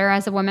are, the better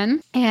as a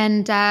woman.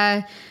 And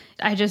I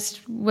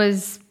just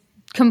was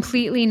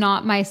completely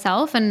not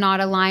myself and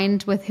not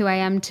aligned with who I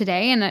am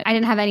today. And I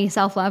didn't have any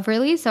self-love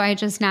really. So I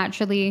just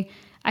naturally,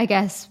 I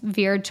guess,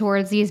 veered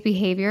towards these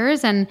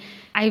behaviors. And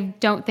I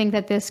don't think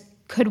that this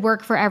could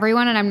work for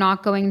everyone. And I'm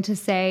not going to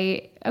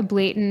say a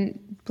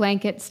blatant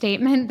blanket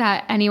statement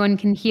that anyone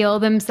can heal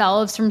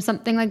themselves from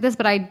something like this,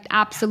 but I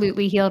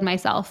absolutely healed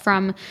myself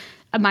from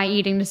my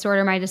eating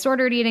disorder, my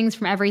disordered eatings,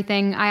 from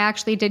everything. I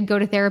actually did go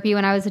to therapy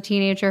when I was a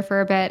teenager for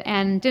a bit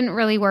and didn't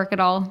really work at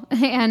all.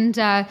 And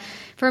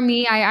for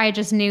me, I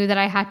just knew that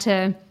I had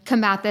to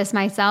combat this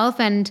myself.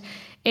 And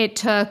it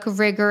took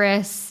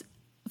rigorous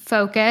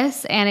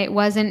focus. And it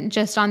wasn't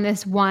just on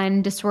this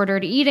one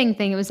disordered eating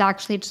thing. It was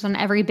actually just on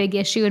every big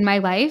issue in my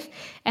life.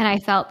 And I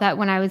felt that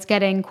when I was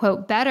getting,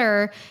 quote,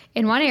 better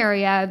in one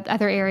area,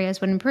 other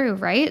areas would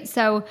improve, right?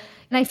 So,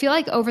 and I feel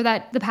like over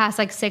the past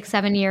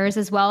 6-7 years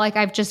as well, like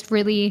I've just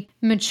really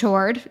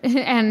matured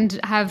and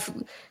have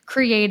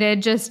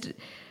created just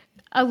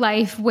a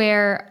life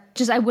where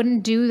just I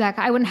wouldn't do that.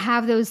 I wouldn't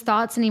have those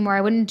thoughts anymore.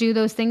 I wouldn't do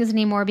those things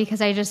anymore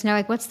because I just know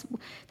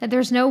that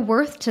there's no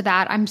worth to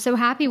that. I'm so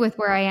happy with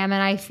where I am.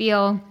 And I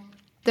feel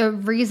the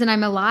reason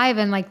I'm alive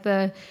and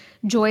the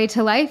joy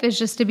to life is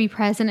just to be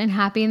present and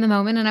happy in the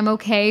moment. And I'm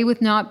okay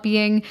with not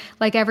being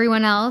like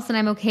everyone else. And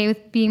I'm okay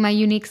with being my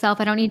unique self.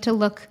 I don't need to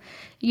look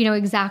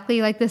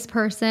exactly like this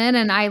person.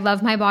 And I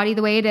love my body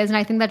the way it is. And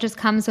I think that just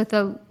comes with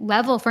a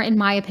level in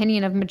my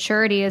opinion, of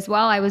maturity as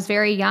well. I was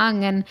very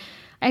young and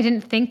I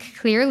didn't think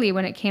clearly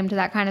when it came to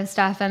that kind of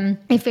stuff, and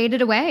it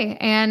faded away.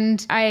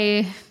 And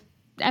I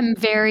am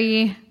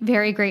very,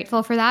 very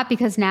grateful for that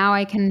because now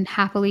I can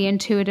happily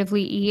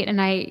intuitively eat.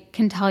 And I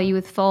can tell you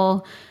with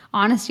full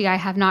honesty, I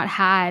have not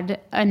had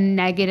a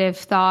negative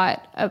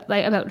thought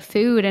about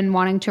food and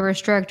wanting to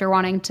restrict or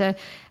I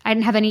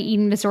didn't have any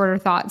eating disorder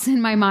thoughts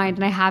in my mind.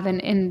 And I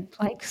haven't in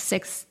like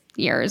 6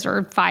 years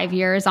or 5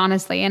 years,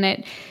 honestly. And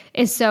it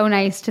is so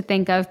nice to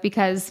think of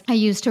because I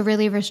used to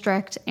really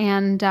restrict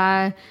and,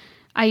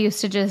 I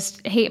used to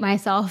just hate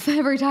myself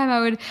every time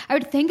I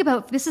would think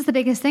about, this is the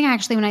biggest thing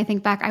actually when I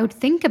think back, I would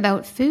think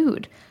about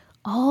food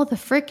all the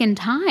freaking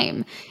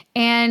time.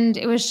 And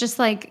it was just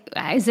like,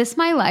 is this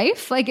my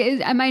life? Like,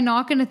 am I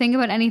not going to think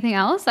about anything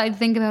else? I'd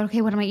think about,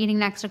 okay, what am I eating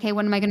next? Okay,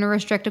 what am I going to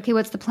restrict? Okay,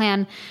 what's the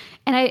plan?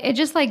 And it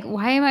just like,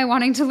 why am I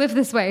wanting to live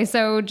this way?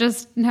 So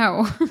just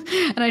no.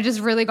 And I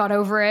just really got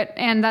over it.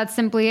 And that's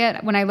simply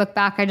it. When I look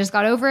back, I just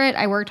got over it.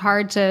 I worked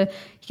hard to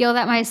heal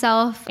that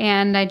myself.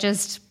 And I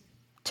just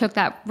took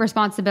that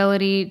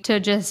responsibility to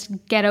just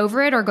get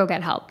over it or go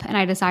get help. And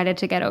I decided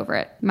to get over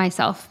it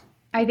myself.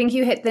 I think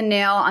you hit the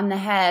nail on the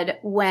head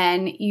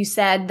when you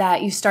said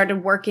that you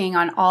started working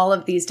on all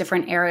of these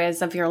different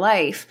areas of your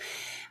life.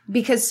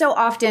 Because so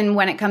often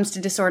when it comes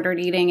to disordered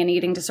eating and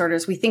eating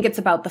disorders, we think it's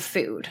about the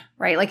food,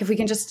 right? Like if we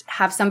can just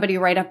have somebody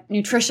write a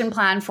nutrition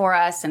plan for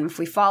us and if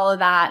we follow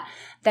that,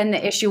 then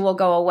the issue will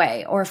go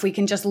away. Or if we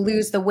can just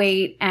lose the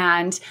weight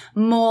and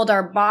mold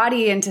our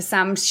body into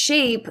some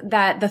shape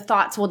that the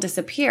thoughts will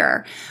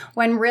disappear.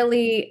 When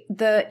really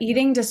the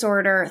eating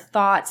disorder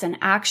thoughts and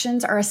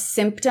actions are a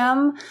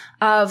symptom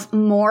of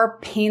more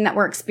pain that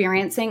we're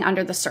experiencing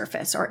under the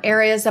surface or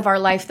areas of our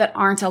life that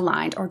aren't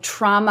aligned or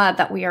trauma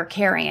that we are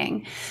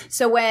carrying.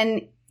 So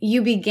when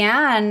you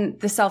began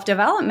the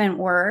self-development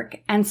work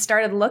and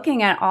started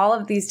looking at all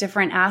of these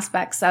different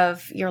aspects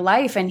of your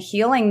life and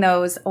healing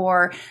those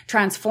or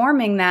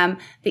transforming them,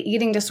 the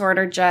eating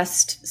disorder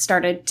just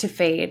started to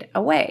fade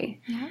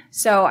away. Yeah.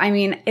 So, I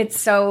mean, it's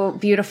so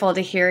beautiful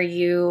to hear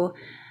you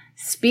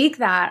speak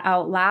that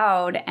out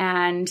loud.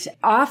 And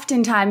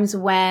oftentimes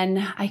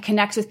when I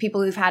connect with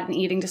people who've had an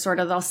eating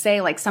disorder, they'll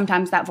say like,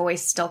 sometimes that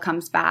voice still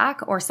comes back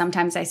or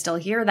sometimes I still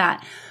hear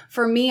that.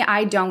 For me,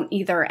 I don't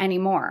either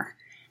anymore.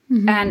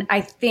 Mm-hmm. And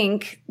I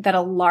think that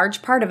a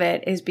large part of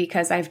it is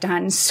because I've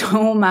done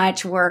so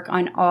much work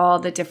on all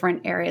the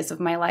different areas of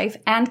my life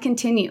and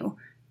continue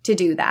to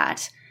do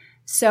that.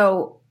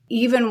 So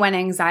even when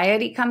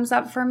anxiety comes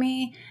up for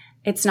me,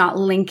 it's not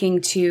linking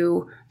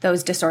to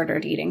those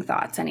disordered eating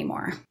thoughts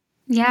anymore.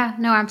 Yeah,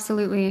 no,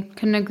 absolutely.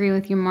 Couldn't agree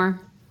with you more.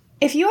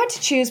 If you had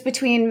to choose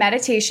between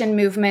meditation,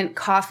 movement,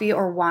 coffee,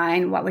 or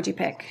wine, what would you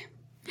pick?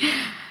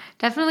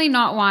 Definitely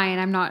not wine.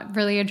 I'm not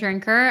really a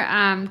drinker.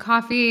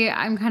 Coffee,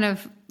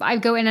 I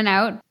go in and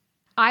out.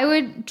 I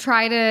would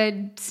try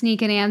to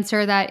sneak an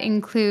answer that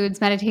includes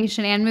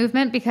meditation and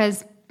movement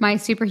because my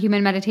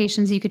superhuman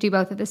meditations, you could do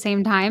both at the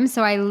same time.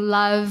 So I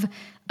love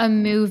a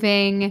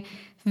moving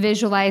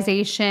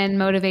visualization,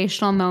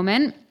 motivational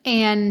moment.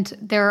 And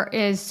there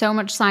is so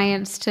much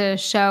science to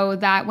show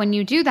that when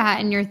you do that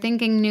and you're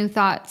thinking new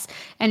thoughts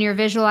and you're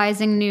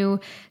visualizing new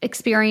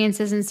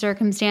experiences and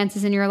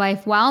circumstances in your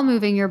life while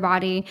moving your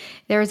body,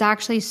 there's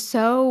actually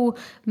so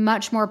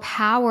much more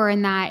power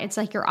in that. It's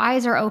like your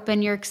eyes are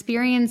open, you're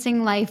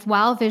experiencing life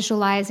while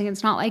visualizing.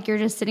 It's not like you're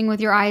just sitting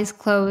with your eyes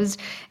closed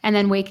and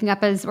then waking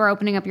up or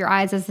opening up your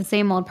eyes as the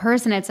same old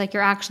person. It's like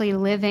you're actually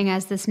living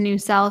as this new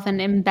self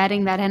and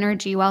embedding that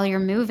energy while you're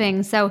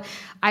moving. So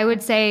I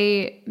would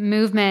say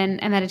movement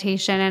and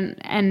meditation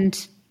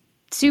and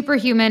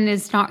superhuman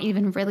is not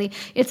even really,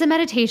 it's a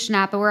meditation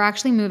app, but we're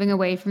actually moving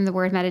away from the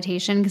word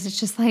meditation because it's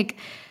just like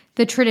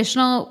the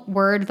traditional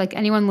word, like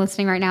anyone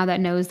listening right now that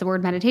knows the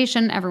word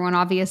meditation, everyone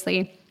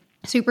obviously,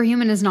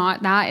 superhuman is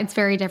not that. It's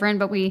very different,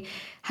 but we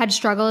had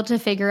struggled to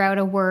figure out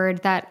a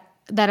word that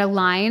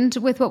aligned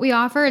with what we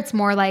offer. It's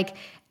more like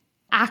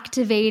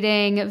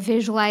activating,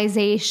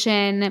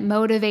 visualization,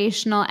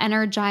 motivational,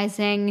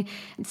 energizing,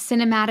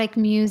 cinematic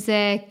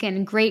music,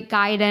 and great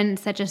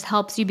guidance that just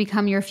helps you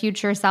become your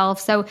future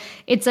self. So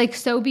it's like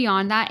so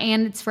beyond that.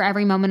 And it's for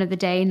every moment of the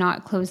day,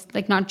 not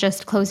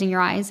just closing your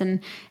eyes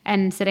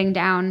and sitting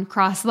down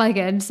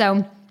cross-legged.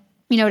 So,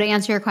 to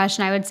answer your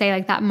question, I would say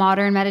like that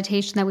modern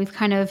meditation that we've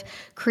kind of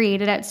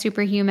created at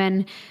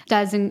Superhuman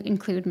does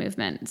include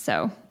movement.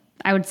 So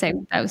I would say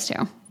those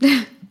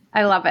two.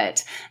 I love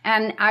it.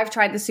 And I've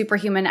tried the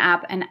Superhuman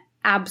app and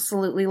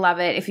absolutely love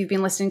it. If you've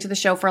been listening to the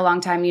show for a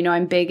long time, you know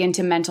I'm big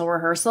into mental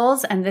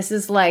rehearsals. And this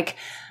is like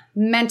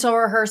mental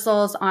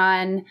rehearsals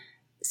on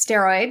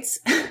steroids.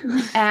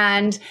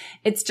 And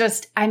it's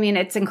just,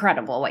 it's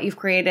incredible what you've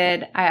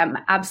created. I am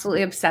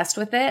absolutely obsessed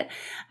with it.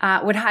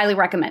 Would highly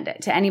recommend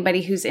it to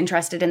anybody who's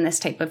interested in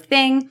this type of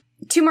thing.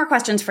 2 more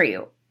questions for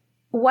you.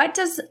 What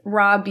does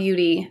raw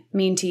beauty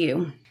mean to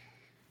you?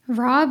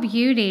 Raw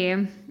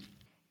beauty,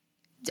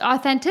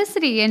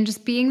 authenticity and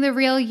just being the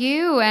real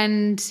you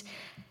and,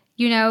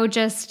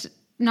 just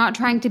not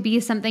trying to be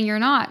something you're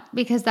not,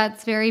 because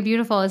that's very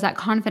beautiful, is that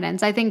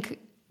confidence. I think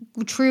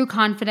true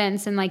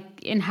confidence in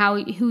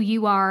who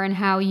you are and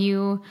how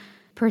you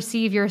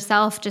perceive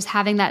yourself, just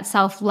having that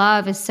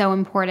self-love is so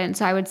important.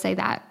 So I would say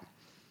that.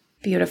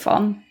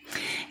 Beautiful.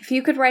 If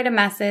you could write a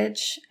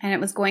message and it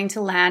was going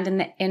to land in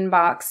the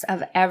inbox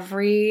of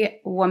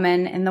every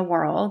woman in the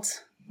world,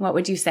 what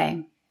would you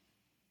say?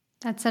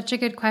 That's such a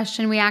good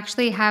question. We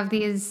actually have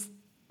this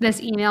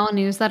email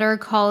newsletter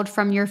called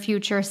From Your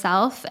Future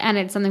Self, and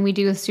it's something we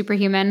do with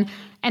Superhuman.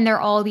 And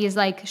they're all these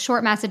like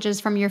short messages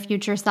from your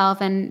future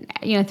self. And,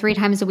 3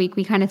 times a week,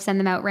 we kind of send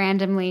them out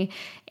randomly.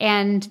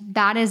 And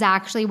that is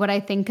actually what I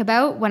think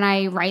about when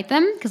I write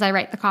them, because I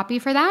write the copy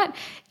for that.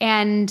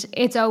 And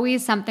it's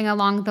always something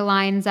along the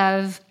lines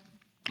of,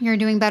 you're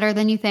doing better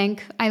than you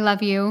think. I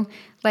love you.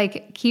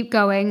 Like, keep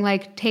going.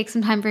 Like, take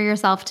some time for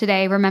yourself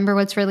today. Remember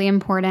what's really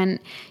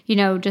important.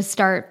 Just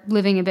start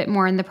living a bit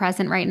more in the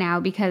present right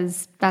now,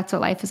 because that's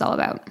what life is all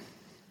about.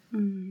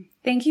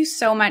 Thank you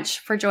so much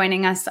for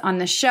joining us on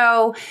the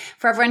show.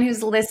 For everyone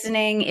who's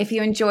listening, if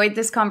you enjoyed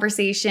this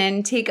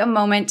conversation, take a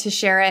moment to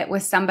share it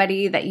with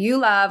somebody that you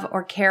love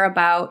or care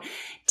about.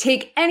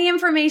 Take any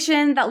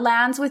information that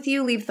lands with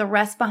you, leave the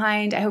rest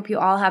behind. I hope you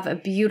all have a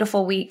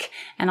beautiful week,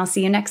 and I'll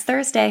see you next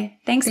Thursday.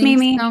 Thanks,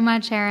 Mimi. Thanks so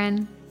much,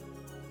 Erin.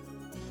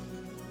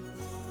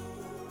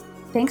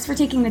 Thanks for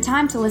taking the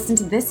time to listen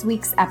to this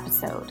week's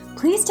episode.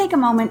 Please take a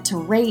moment to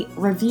rate,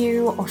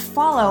 review, or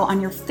follow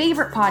on your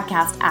favorite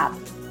podcast app,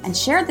 and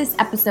share this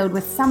episode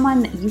with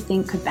someone that you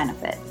think could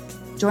benefit.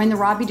 Join the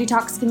Raw Beauty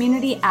Talks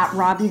community at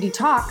Raw Beauty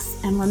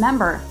Talks, and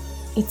remember,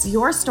 it's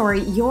your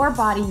story, your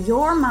body,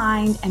 your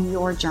mind, and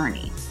your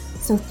journey.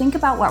 So think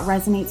about what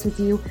resonates with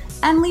you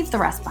and leave the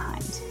rest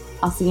behind.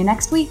 I'll see you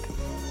next week.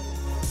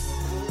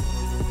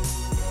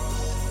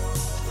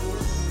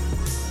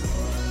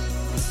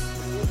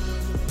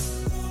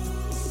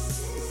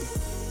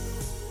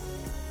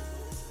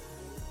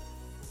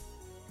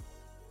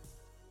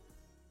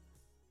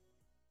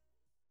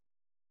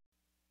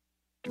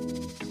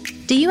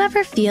 Do you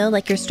ever feel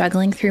like you're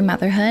struggling through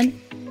motherhood?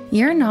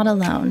 You're not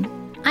alone.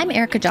 I'm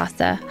Erica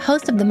Jossa,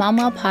 host of the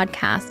MomWell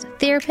podcast,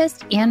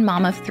 therapist, and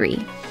mom of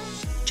 3.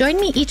 Join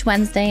me each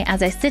Wednesday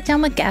as I sit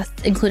down with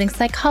guests, including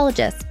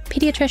psychologists,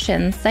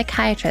 pediatricians,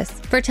 psychiatrists,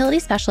 fertility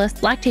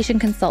specialists, lactation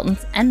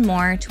consultants, and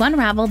more, to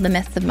unravel the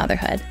myths of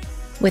motherhood.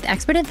 With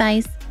expert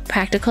advice,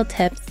 practical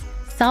tips,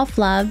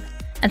 self-love,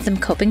 and some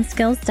coping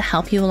skills to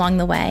help you along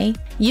the way,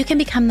 you can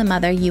become the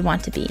mother you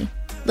want to be.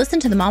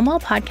 Listen to the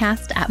MomWell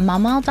podcast at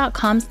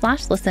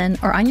momwell.com/listen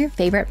or on your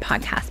favorite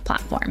podcast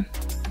platform.